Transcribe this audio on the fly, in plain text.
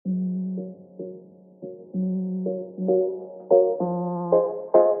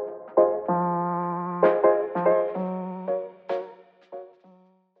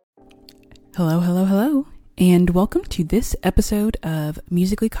and welcome to this episode of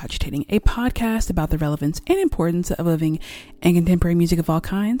Musically Cogitating, a podcast about the relevance and importance of living and contemporary music of all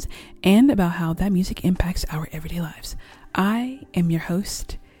kinds, and about how that music impacts our everyday lives. I am your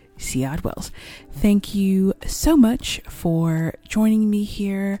host, Siad Wells. Thank you so much for joining me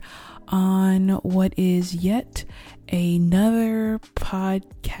here on what is yet another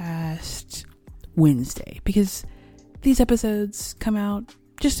podcast Wednesday, because these episodes come out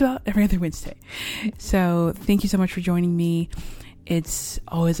just about every other Wednesday. So thank you so much for joining me. It's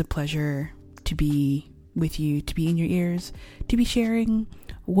always a pleasure to be with you, to be in your ears, to be sharing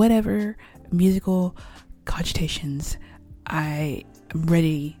whatever musical cogitations I am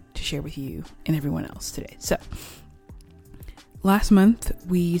ready to share with you and everyone else today. So last month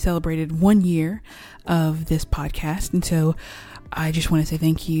we celebrated 1 year of this podcast, and so I just want to say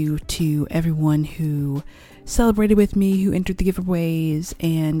thank you to everyone who celebrated with me, who entered the giveaways,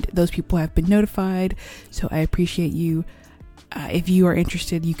 and those people have been notified, so I appreciate you. If you are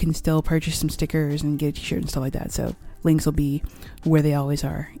interested, you can still purchase some stickers and get a t-shirt and stuff like that, so links will be where they always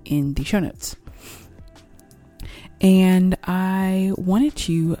are in the show notes. And I wanted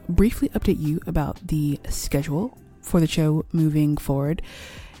to briefly update you about the schedule for the show moving forward.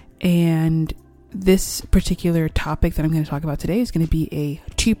 And this particular topic that I'm going to talk about today is going to be a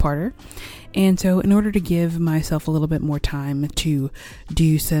two-parter. And so in order to give myself a little bit more time to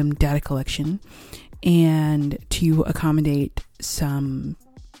do some data collection and to accommodate some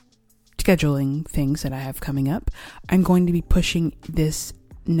scheduling things that I have coming up, I'm going to be pushing this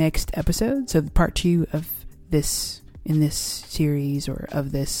next episode, so part 2 of this in this series, or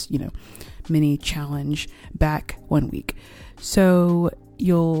of this, mini challenge, back 1 week. So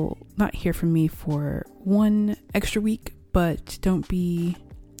you'll not hear from me for 1 extra week, but don't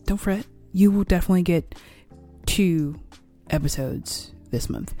fret. You will definitely get 2 episodes this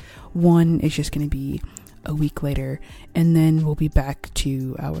month. 1 is just going to be a week later, and then we'll be back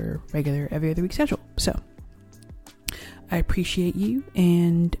to our regular every other week schedule. So I appreciate you,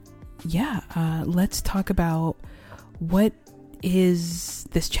 and let's talk about what is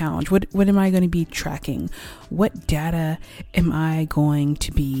this challenge. What am I going to be tracking? What data am I going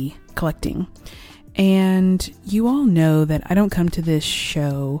to be collecting? And you all know that I don't come to this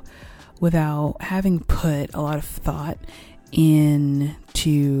show without having put a lot of thought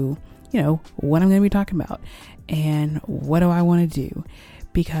into, what I'm going to be talking about and what do I want to do,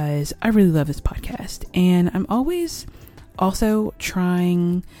 because I really love this podcast, and I'm always also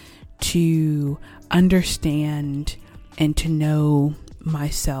trying to understand and to know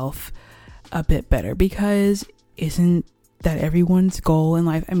myself a bit better, because isn't that everyone's goal in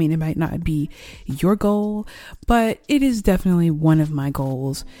life? I mean, it might not be your goal, but it is definitely one of my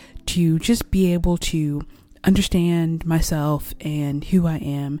goals to just be able to understand myself and who I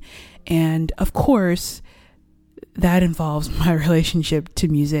am. And of course, that involves my relationship to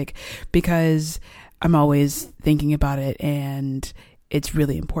music, because I'm always thinking about it and it's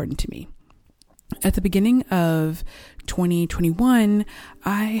really important to me. At the beginning of 2021,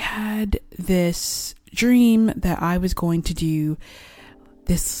 I had this dream that I was going to do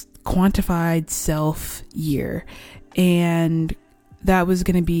this quantified self year, and that was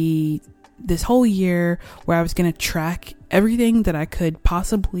going to be this whole year where I was going to track everything that I could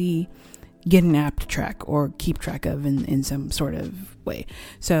possibly get an app to track or keep track of in some sort of way.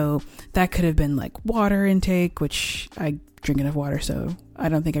 So that could have been like water intake, which I drink enough water, so I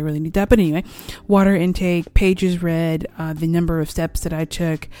don't think I really need that. But anyway, water intake, pages read, the number of steps that I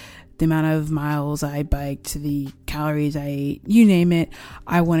took, the amount of miles I biked, the calories I ate, you name it.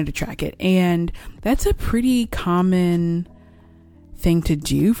 I wanted to track it. And that's a pretty common thing to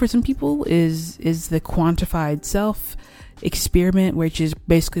do for some people, is the quantified self experiment, which is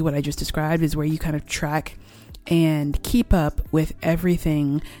basically what I just described, is where you kind of track and keep up with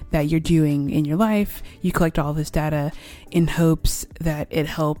everything that you're doing in your life. You collect all this data in hopes that it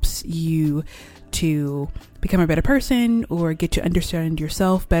helps you to become a better person, or get to understand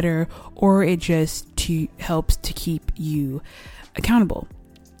yourself better, or it just helps to keep you accountable.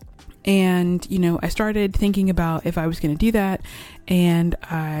 And, I started thinking about if I was going to do that, and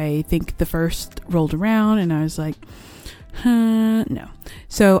I think the first rolled around and I was like, no.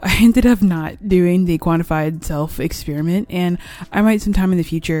 So I ended up not doing the quantified self experiment, and I might sometime in the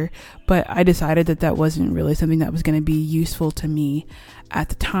future, but I decided that wasn't really something that was going to be useful to me at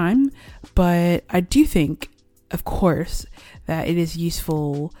the time. But I do think, of course, that it is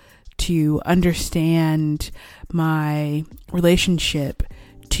useful to understand my relationship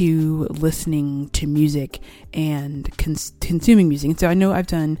to listening to music and consuming music. And so I know I've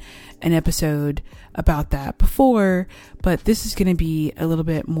done an episode about that before, but this is going to be a little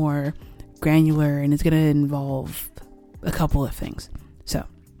bit more granular and it's going to involve a couple of things. So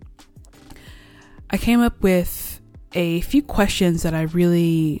I came up with a few questions that I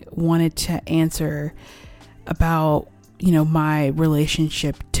really wanted to answer about, my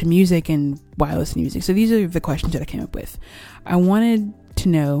relationship to music and why I listen to music. So these are the questions that I came up with. I wanted to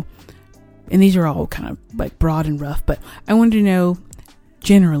know, and these are all kind of like broad and rough, but I wanted to know,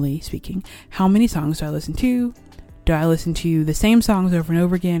 generally speaking, how many songs do I listen to? Do I listen to the same songs over and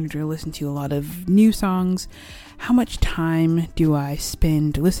over again, or do I listen to a lot of new songs? How much time do I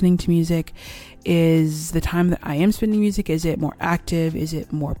spend listening to music? Is the time that I am spending music, is it more active? Is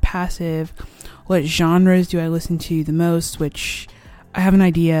it more passive? What genres do I listen to the most? Which I have an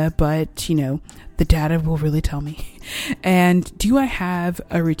idea, but the data will really tell me. And do I have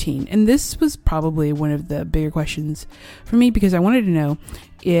a routine? And this was probably one of the bigger questions for me, because I wanted to know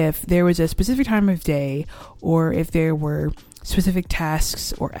if there was a specific time of day, or if there were specific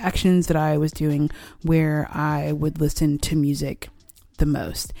tasks or actions that I was doing where I would listen to music the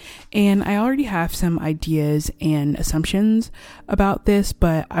most. And I already have some ideas and assumptions about this,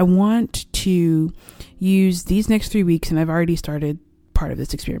 but I want to use these next 3 weeks, and I've already started part of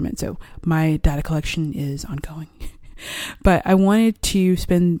this experiment, so my data collection is ongoing. But I wanted to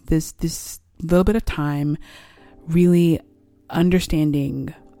spend this little bit of time really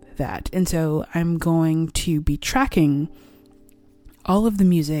understanding that. And so I'm going to be tracking all of the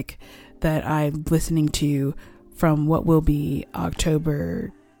music that I'm listening to from what will be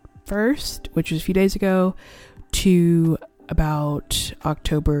October 1st, which was a few days ago, to about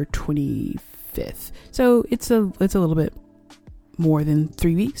October 25th. So it's a little bit more than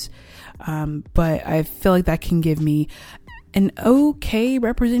 3 weeks. But I feel like that can give me an okay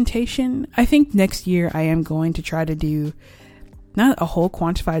representation. I think next year I am going to try to do not a whole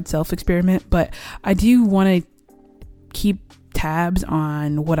quantified self experiment, but I do want to keep tabs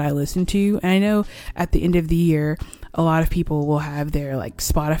on what I listen to. And I know at the end of the year, a lot of people will have their like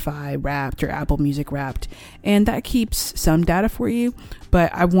Spotify Wrapped or Apple Music Wrapped, and that keeps some data for you,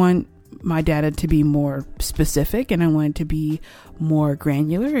 but I want my data to be more specific, and I want it to be more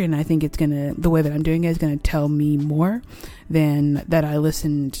granular. And I think the way that I'm doing it is going to tell me more than that I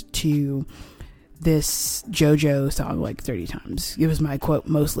listened to this JoJo song like 30 times. It was my quote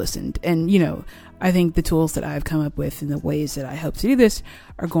most listened. And I think the tools that I've come up with and the ways that I hope to do this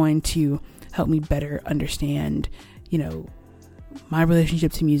are going to help me better understand, my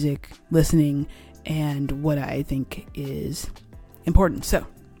relationship to music, listening, and what I think is important. So,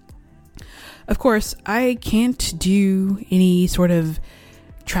 of course, I can't do any sort of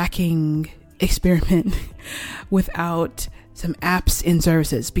tracking experiment without some apps and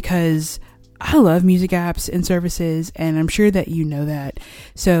services, because I love music apps and services, and I'm sure that you know that.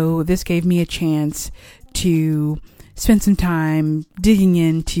 So this gave me a chance to spend some time digging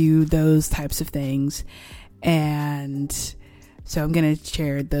into those types of things. And so I'm going to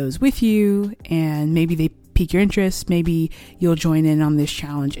share those with you, and maybe they pique your interest. Maybe you'll join in on this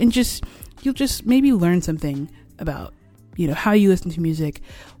challenge, and you'll just maybe learn something about, how you listen to music,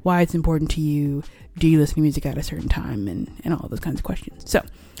 why it's important to you. Do you listen to music at a certain time, and all those kinds of questions. So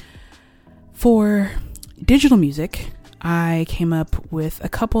for digital music, I came up with a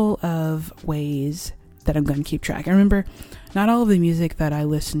couple of ways that I'm going to keep track. I remember not all of the music that I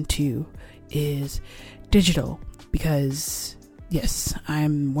listen to is digital, because yes,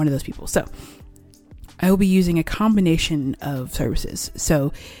 I'm one of those people. So I will be using a combination of services.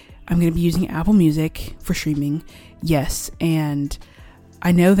 So I'm going to be using Apple Music for streaming. Yes. And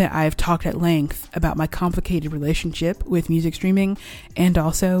I know that I've talked at length about my complicated relationship with music streaming and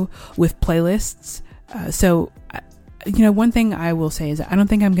also with playlists. So one thing I will say is that I don't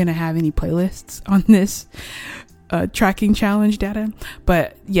think I'm going to have any playlists on this tracking challenge data.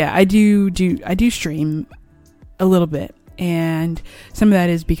 But yeah, I do stream a little bit. And some of that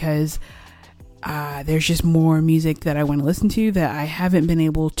is because there's just more music that I want to listen to that I haven't been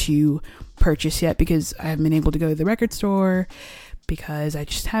able to purchase yet, because I haven't been able to go to the record store, because I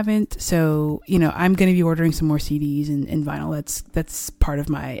just haven't. So, I'm going to be ordering some more CDs and vinyl. That's part of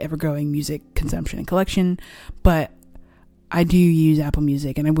my ever-growing music consumption and collection. But I do use Apple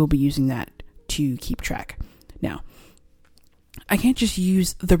Music, and I will be using that to keep track. Now, I can't just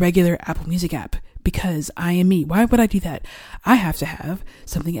use the regular Apple Music app, because I am me. Why would I do that? I have to have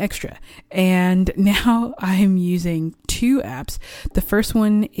something extra. And now I'm using two apps. The first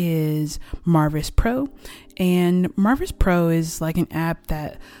one is Marvis Pro. And Marvis Pro is like an app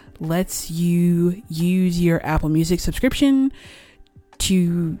that lets you use your Apple Music subscription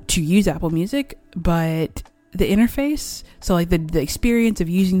to use Apple Music, but the interface, so like the experience of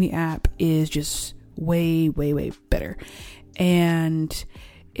using the app is just way, way, way better. And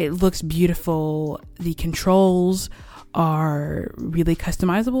It looks beautiful. The controls are really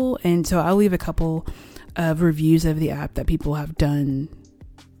customizable. And so I'll leave a couple of reviews of the app that people have done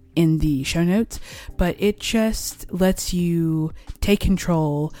in the show notes, but it just lets you take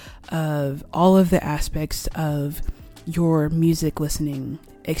control of all of the aspects of your music listening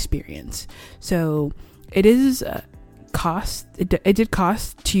experience. So it is cost. It did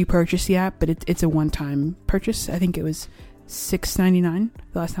cost to purchase the app, but it's a one-time purchase. I think it was $6.99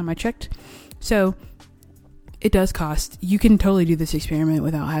 the last time I checked. So it does cost. You can totally do this experiment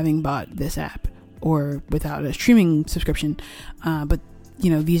without having bought this app or without a streaming subscription. But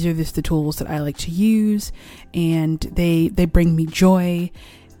these are just the tools that I like to use, and they bring me joy,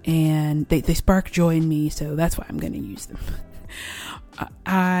 and they spark joy in me. So that's why I'm going to use them.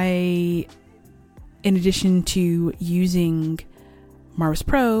 In addition to using Marvis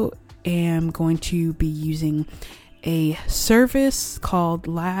Pro, am going to be using a service called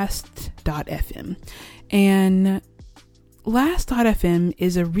Last.fm. And Last.fm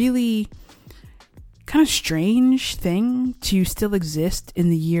is a really kind of strange thing to still exist in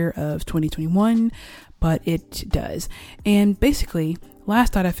the year of 2021, but it does. And basically,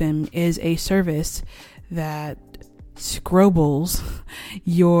 Last.fm is a service that scrobles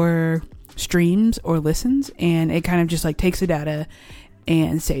your streams or listens, and it kind of just like takes the data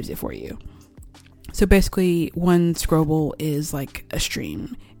and saves it for you. So basically, one scroble is like a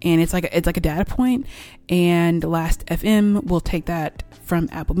stream, and it's like a data point, and Last.fm will take that from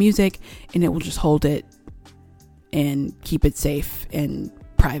Apple Music, and it will just hold it and keep it safe and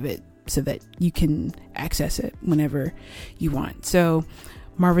private so that you can access it whenever you want. So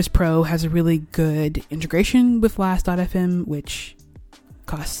Marvis Pro has a really good integration with Last.fm, which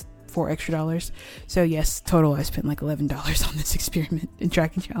costs $4 extra. So yes, total I spent like $11 on this experiment and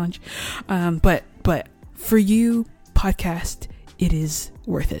tracking challenge. But for you, podcast, it is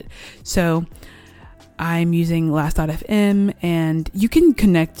worth it. So I'm using Last.fm, and you can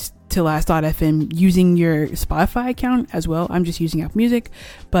connect to Last.fm using your Spotify account as well. I'm just using Apple Music,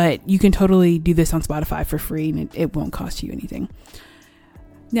 but you can totally do this on Spotify for free, and it won't cost you anything.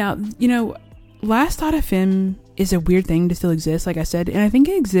 Now, Last.fm is a weird thing to still exist, like I said, and I think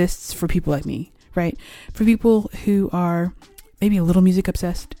it exists for people like me, right? For people who are maybe a little music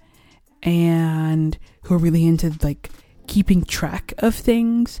obsessed and who are really into like keeping track of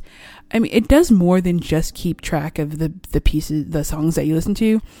things. I mean, it does more than just keep track of the pieces, the songs that you listen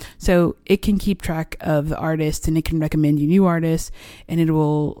to. So it can keep track of the artists, and it can recommend you new artists, and it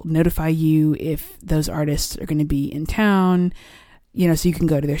will notify you if those artists are going to be in town, so you can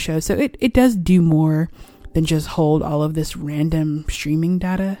go to their shows. So it does do more than just hold all of this random streaming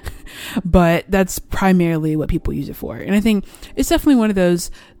data, but that's primarily what people use it for. And I think it's definitely one of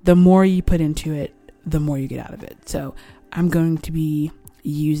those, the more you put into it, the more you get out of it. So I'm going to be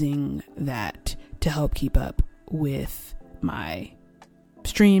using that to help keep up with my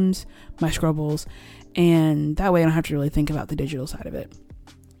streams, my scrubbles, and that way I don't have to really think about the digital side of it.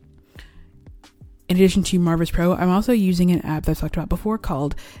 In addition to Marvis Pro, I'm also using an app that I've talked about before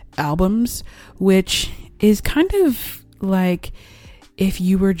called Albums, which is kind of like if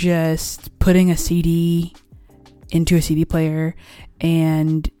you were just putting a CD into a CD player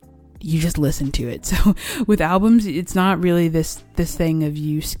and you just listen to it. So with Albums, it's not really this thing of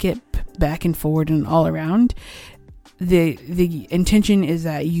you skip back and forward and all around. The intention is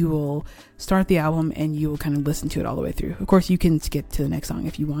that you will start the album and you will kind of listen to it all the way through. Of course, you can skip to the next song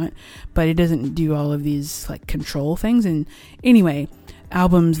if you want, but it doesn't do all of these like control things. And anyway,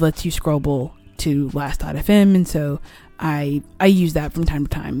 Albums lets you scroll to Last.fm, and so I use that from time to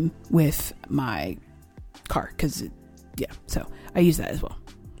time with my car so I use that as well.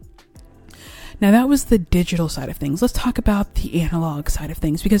 Now that was the digital side of things. Let's talk about the analog side of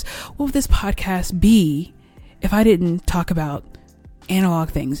things, because what would this podcast be if I didn't talk about analog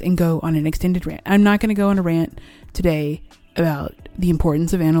things and go on an extended rant? I'm not going to go on a rant today about the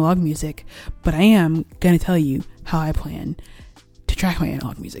importance of analog music, but I am going to tell you how I plan to track my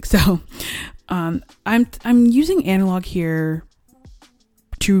analog music. So I'm using analog here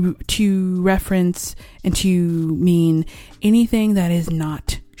to reference and to mean anything that is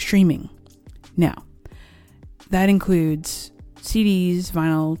not streaming. Now, that includes CDs,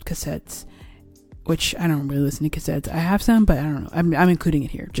 vinyl, cassettes, which I don't really listen to cassettes. I have some, but I don't know. I'm including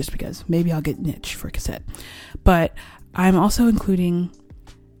it here just because maybe I'll get niche for a cassette. But I'm also including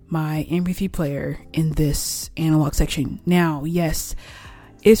my MP3 player in this analog section. Now, yes,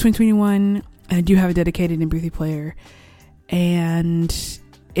 it's 2021, and I do have a dedicated MP3 player, and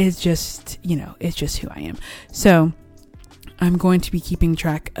it's just, it's just who I am. So I'm going to be keeping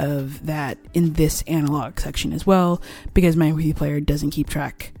track of that in this analog section as well, because my MP3 player doesn't keep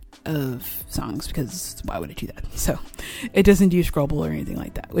track of songs, because why would it do that? So it doesn't do Scrollable or anything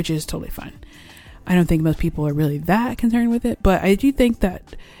like that, which is totally fine. I don't think most people are really that concerned with it, but I do think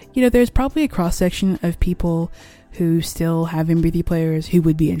that, there's probably a cross section of people who still have MP3 players who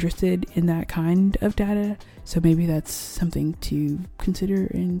would be interested in that kind of data. So maybe that's something to consider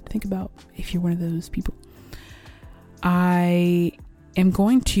and think about if you're one of those people. I am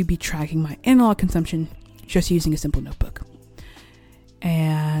going to be tracking my analog consumption just using a simple notebook.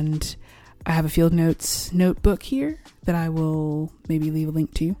 And I have a Field Notes notebook here that I will maybe leave a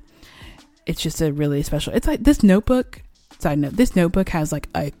link to. It's just a really special, it's like this notebook, side note, this notebook has like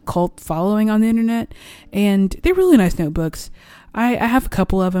a cult following on the internet, and they're really nice notebooks. I have a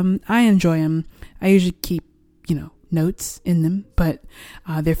couple of them. I enjoy them. I usually keep, notes in them, but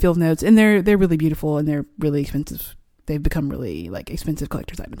they're Field Notes, and they're really beautiful, and they're really expensive. They've become really expensive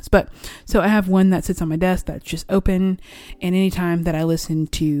collector's items. But so I have one that sits on my desk that's just open, and anytime that I listen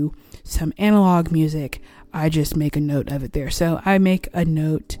to some analog music, I just make a note of it there. So I make a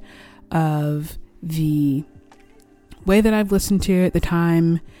note of the way that I've listened to it, the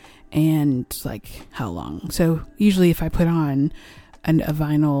time, and how long. So usually if I put on a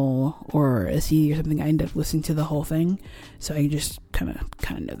vinyl or a CD or something, I end up listening to the whole thing. So I just kind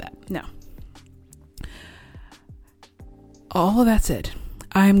of know that. Now, all of that said,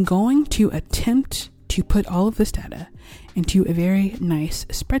 I'm going to attempt to put all of this data into a very nice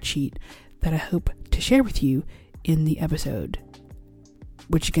spreadsheet that I hope to share with you in the episode,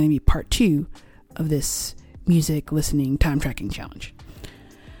 which is going to be part 2 of this music listening time tracking challenge.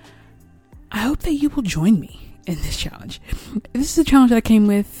 I hope that you will join me in this challenge. This is a challenge that I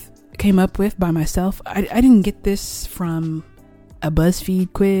came up with by myself. I didn't get this from a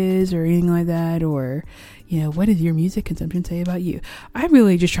BuzzFeed quiz or anything like that, or what does your music consumption say about you? I'm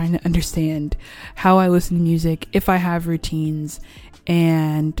really just trying to understand how I listen to music, if I have routines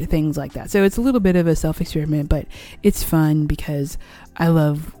and things like that. So it's a little bit of a self-experiment, but it's fun because I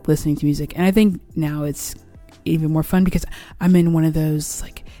love listening to music. And I think now it's even more fun because I'm in one of those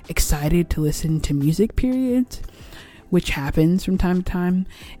excited to listen to music periods, which happens from time to time.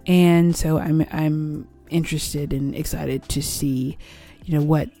 And so I'm interested and excited to see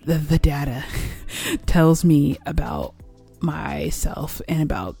what the data tells me about myself and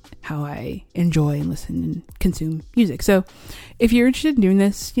about how I enjoy and listen and consume music. So if you're interested in doing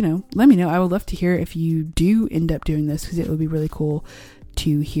this, let me know. I would love to hear if you do end up doing this, because it would be really cool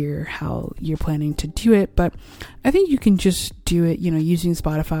to hear how you're planning to do it. But I think you can just do it, using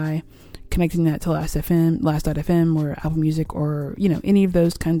Spotify, connecting that to Last.fm or Apple Music, or, any of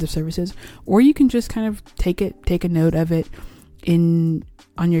those kinds of services. Or you can just kind of take a note of it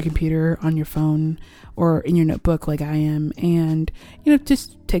on your computer, on your phone, or in your notebook like I am, and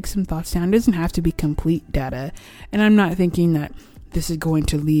just take some thoughts down. It doesn't have to be complete data, and I'm not thinking that this is going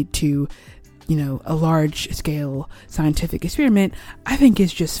to lead to a large scale scientific experiment. I think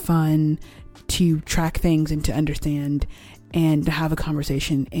it's just fun to track things and to understand and to have a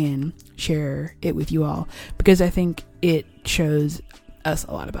conversation and share it with you all, because I think it shows us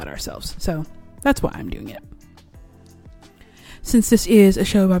a lot about ourselves. So that's why I'm doing it. Since this is a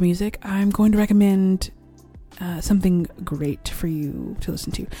show about music, I'm going to recommend something great for you to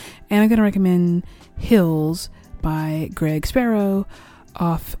listen to. And I'm going to recommend Hills by Greg Sparrow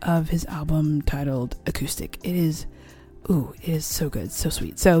off of his album titled Acoustic. It is so good, so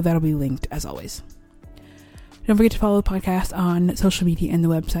sweet. So that'll be linked as always. Don't forget to follow the podcast on social media and the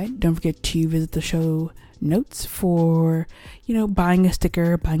website. Don't forget to visit the show notes for, buying a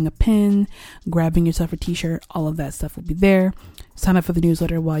sticker, buying a pin, grabbing yourself a t-shirt. All of that stuff will be there. Sign up for the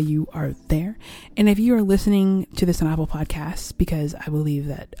newsletter while you are there. And if you are listening to this on Apple Podcasts, because I believe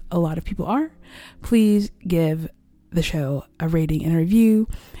that a lot of people are, please give the show a rating and a review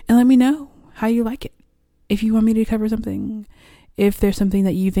and let me know how you like it. If you want me to cover something, if there's something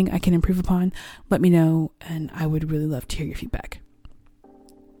that you think I can improve upon, let me know, and I would really love to hear your feedback.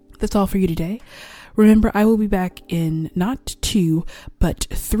 That's all for you today. Remember, I will be back in not 2, but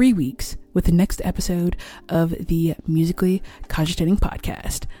 3 weeks with the next episode of the Musically Cogitating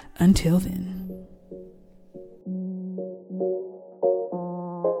podcast. Until then.